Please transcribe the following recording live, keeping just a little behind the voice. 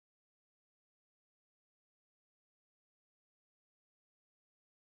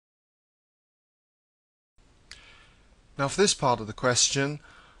Now for this part of the question,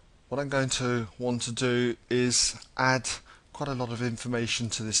 what I'm going to want to do is add quite a lot of information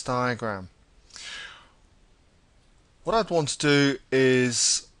to this diagram. What I'd want to do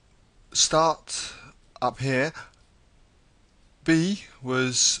is start up here. B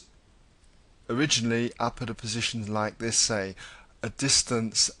was originally up at a position like this, say a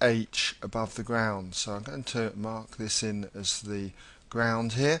distance h above the ground. So I'm going to mark this in as the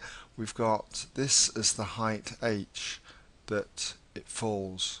ground here. We've got this as the height h that it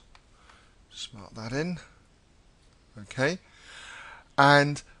falls. Just mark that in. Okay.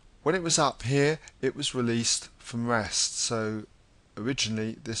 And when it was up here, it was released from rest. So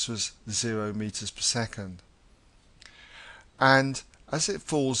originally this was 0 meters per second. And as it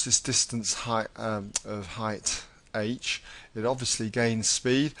falls this distance of height h, it obviously gains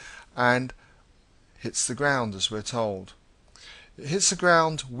speed and hits the ground, as we're told. It hits the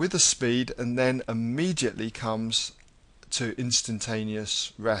ground with a speed and then immediately comes to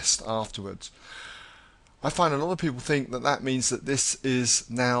instantaneous rest afterwards. I find a lot of people think that that means that this is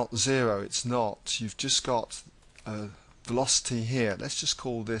now 0. It's not. You've just got a velocity here. Let's just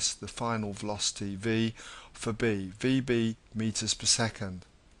call this the final velocity v for b, vb meters per second.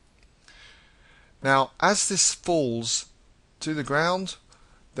 Now as this falls to the ground,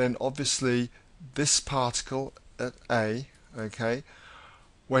 then obviously this particle at A, okay,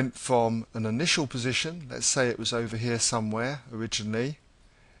 went from an initial position, let's say it was over here somewhere originally,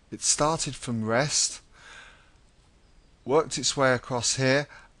 it started from rest, worked its way across here,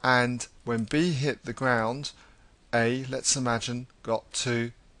 and when B hit the ground, A, let's imagine, got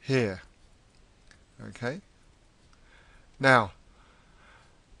to here. Okay. Now,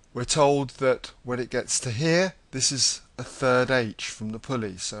 we're told that when it gets to here, this is a third h from the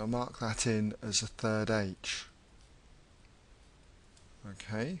pulley, so I'll mark that in as a third h.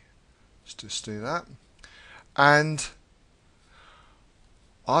 Okay, let's just do that. And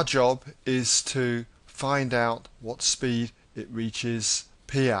our job is to find out what speed it reaches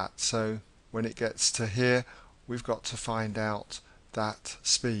P at. So when it gets to here, we've got to find out that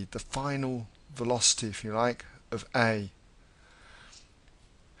speed, the final velocity, if you like, of A.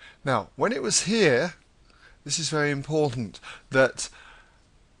 Now, when it was here, this is very important, that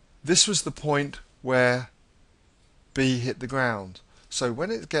this was the point where B hit the ground. So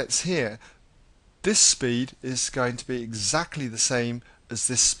when it gets here, this speed is going to be exactly the same as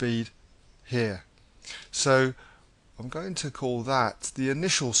this speed here. So I'm going to call that the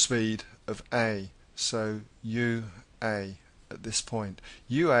initial speed of A. So UA at this point.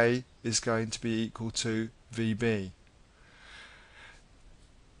 UA is going to be equal to VB.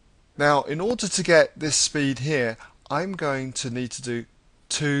 Now, in order to get this speed here, I'm going to need to do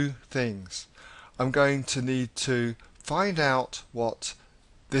two things. I'm going to need to find out what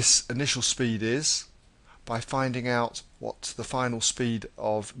this initial speed is by finding out what the final speed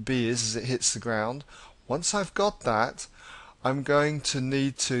of B is as it hits the ground. Once I've got that, I'm going to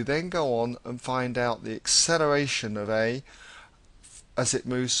need to then go on and find out the acceleration of A as it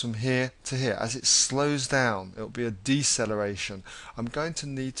moves from here to here. As it slows down, it'll be a deceleration. I'm going to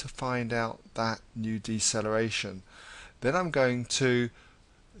need to find out that new deceleration. Then I'm going to,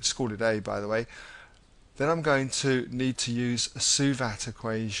 let's call it A by the way, then I'm going to need to use a Suvat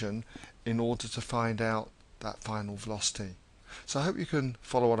equation in order to find out that final velocity. So I hope you can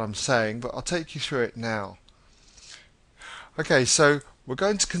follow what I'm saying, but I'll take you through it now. Okay, so we're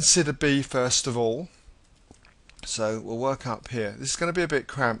going to consider B first of all. So we'll work up here. This is going to be a bit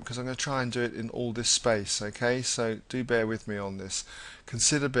cramped because I'm going to try and do it in all this space, okay? So do bear with me on this.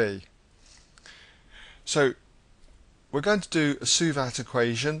 Consider B. So we're going to do a Suvat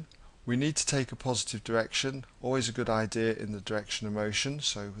equation. We need to take a positive direction, always a good idea in the direction of motion,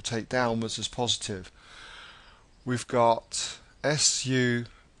 so we'll take downwards as positive. We've got S, U,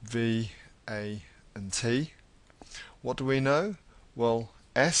 V, A and T. What do we know? Well,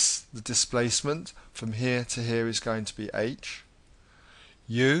 S, the displacement from here to here, is going to be h.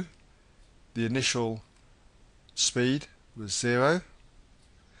 U, the initial speed, was 0.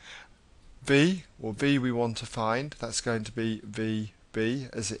 V, or V we want to find, that's going to be VB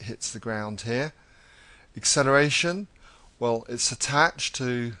as it hits the ground here. Acceleration, well, it's attached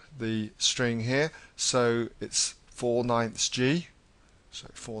to the string here, so it's 4/9 g, so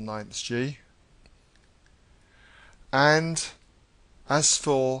 4/9 g. And as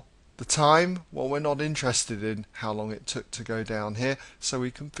for the time, well, we're not interested in how long it took to go down here, so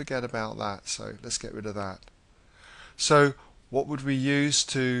we can forget about that. So let's get rid of that. So what would we use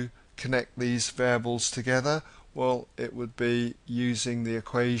to connect these variables together? Well, it would be using the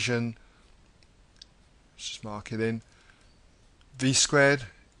equation, let's just mark it in, v squared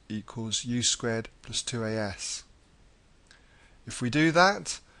equals u squared plus 2as. If we do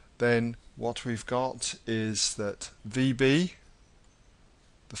that, then what we've got is that VB,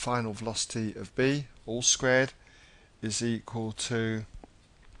 the final velocity of B, all squared, is equal to,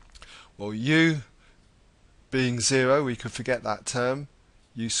 well, U being 0, we could forget that term,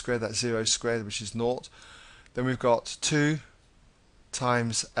 U squared, that's 0 squared, which is 0. Then we've got 2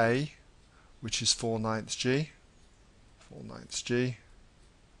 times A, which is 4/9 G, 4/9 G,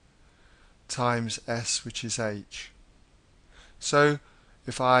 times S, which is H. So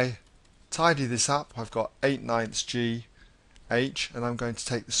if I tidy this up, I've got 8/9 G H, and I'm going to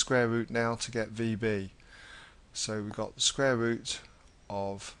take the square root now to get VB. So we've got the square root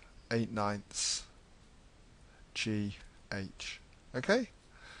of 8/9 G H. Okay?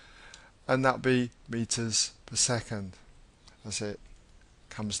 And that'll be meters per second as it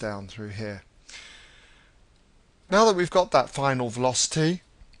comes down through here. Now that we've got that final velocity,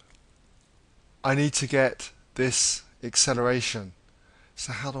 I need to get this acceleration.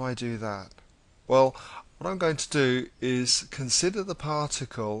 So how do I do that? Well, what I'm going to do is consider the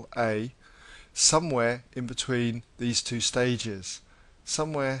particle A somewhere in between these two stages,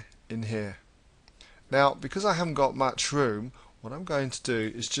 somewhere in here. Now, because I haven't got much room, what I'm going to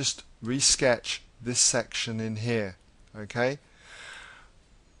do is just resketch this section in here. Okay?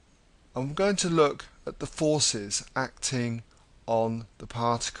 I'm going to look at the forces acting on the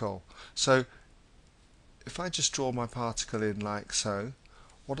particle. So if I just draw my particle in like so,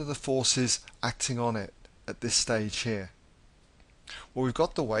 what are the forces acting on it at this stage here? Well, we've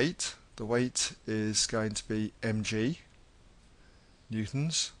got the weight. The weight is going to be mg,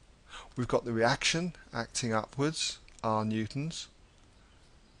 newtons. We've got the reaction acting upwards, r newtons.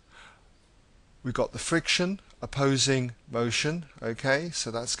 We've got the friction opposing motion, okay,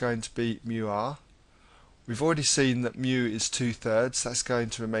 so that's going to be mu r. We've already seen that mu is 2/3, that's going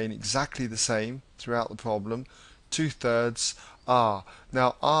to remain exactly the same throughout the problem, 2/3 r.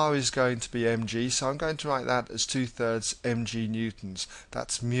 Now r is going to be mg, so I'm going to write that as 2/3 mg newtons.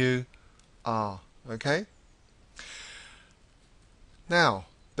 That's mu r, okay? Now,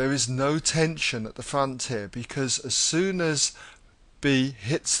 there is no tension at the front here, because as soon as B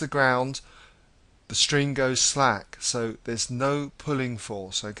hits the ground, the string goes slack, so there's no pulling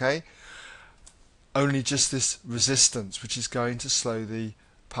force, okay? Only just this resistance, which is going to slow the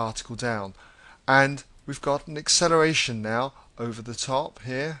particle down. And we've got an acceleration now over the top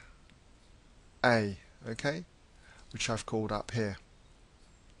here, A, okay, which I've called up here.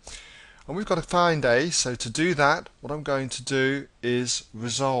 And we've got to find A, so to do that, what I'm going to do is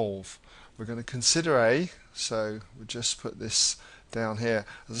resolve. We're going to consider A, so we'll just put this down here.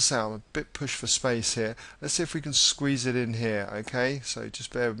 As I say, I'm a bit pushed for space here. Let's see if we can squeeze it in here, okay? So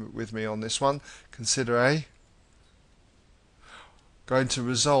just bear with me on this one. Consider A. Going to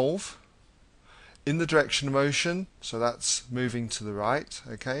resolve in the direction of motion, so that's moving to the right,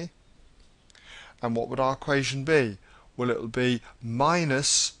 okay? And what would our equation be? Well, it will be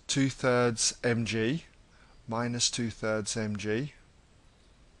minus 2/3 mg, minus 2/3 mg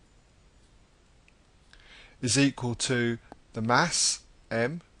is equal to the mass,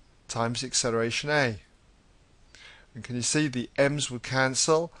 m, times the acceleration, a. And can you see the m's would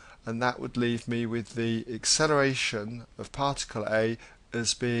cancel, and that would leave me with the acceleration of particle A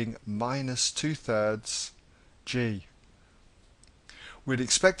as being minus 2/3 g. We'd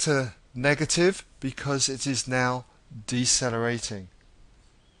expect a negative because it is now decelerating.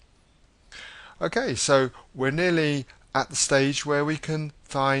 Okay, so we're nearly at the stage where we can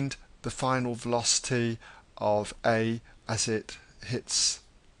find the final velocity of A as it hits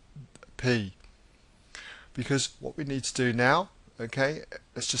P. Because what we need to do now, okay,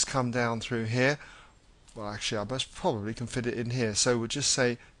 let's just come down through here. Well, actually, I most probably can fit it in here. So we'll just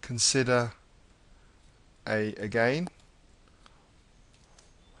say consider A again.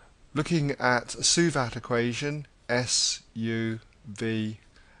 Looking at a Suvat equation, S, U, V,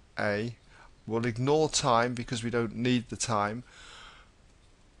 A, we'll ignore time because we don't need the time.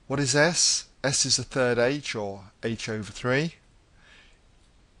 What is S? S is a third h, or h over 3.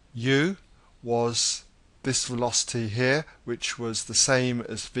 U was this velocity here, which was the same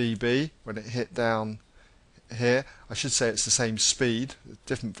as VB when it hit down here. I should say it's the same speed,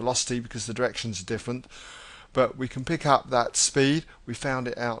 different velocity because the directions are different. But we can pick up that speed. We found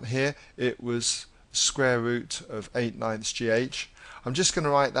it out here. It was square root of 8/9 GH. I'm just going to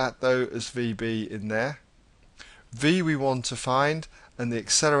write that though as VB in there. V we want to find, and the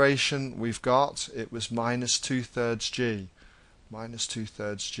acceleration we've got, it was minus 2/3 g. Minus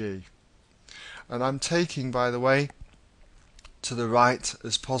 2/3 g. And I'm taking, by the way, to the right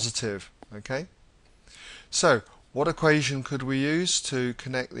as positive. Okay? So, what equation could we use to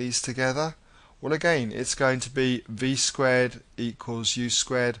connect these together? Well, again, it's going to be v squared equals u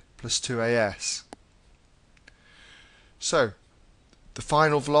squared plus 2as. So the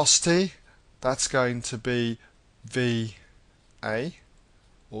final velocity, that's going to be va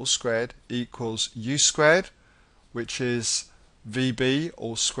all squared equals u squared, which is vb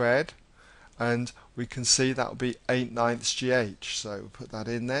all squared, and we can see that will be 8/9 gh. So we'll put that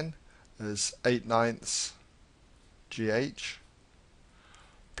in then as 8/9 gh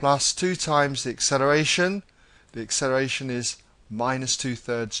plus 2 times the acceleration. The acceleration is minus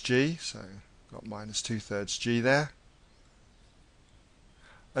 2/3 g, so got minus 2/3 g there.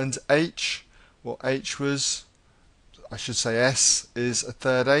 And h, well, h was, I should say s is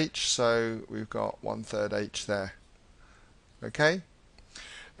 1/3 h, so we've got 1/3 h there. Okay?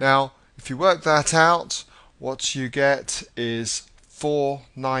 Now, if you work that out, what you get is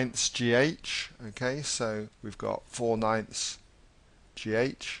 4/9 gh. Okay, so we've got 4/9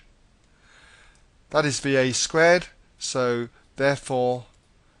 gh. That is va squared, so therefore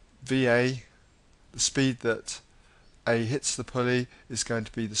va, the speed that a hits the pulley, is going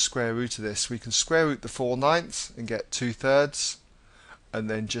to be the square root of this. We can square root the 4/9 and get 2/3, and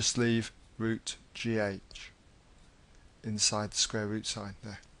then just leave root gh inside the square root sign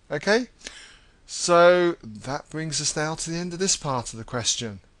there. Okay, so that brings us now to the end of this part of the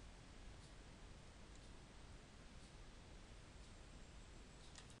question.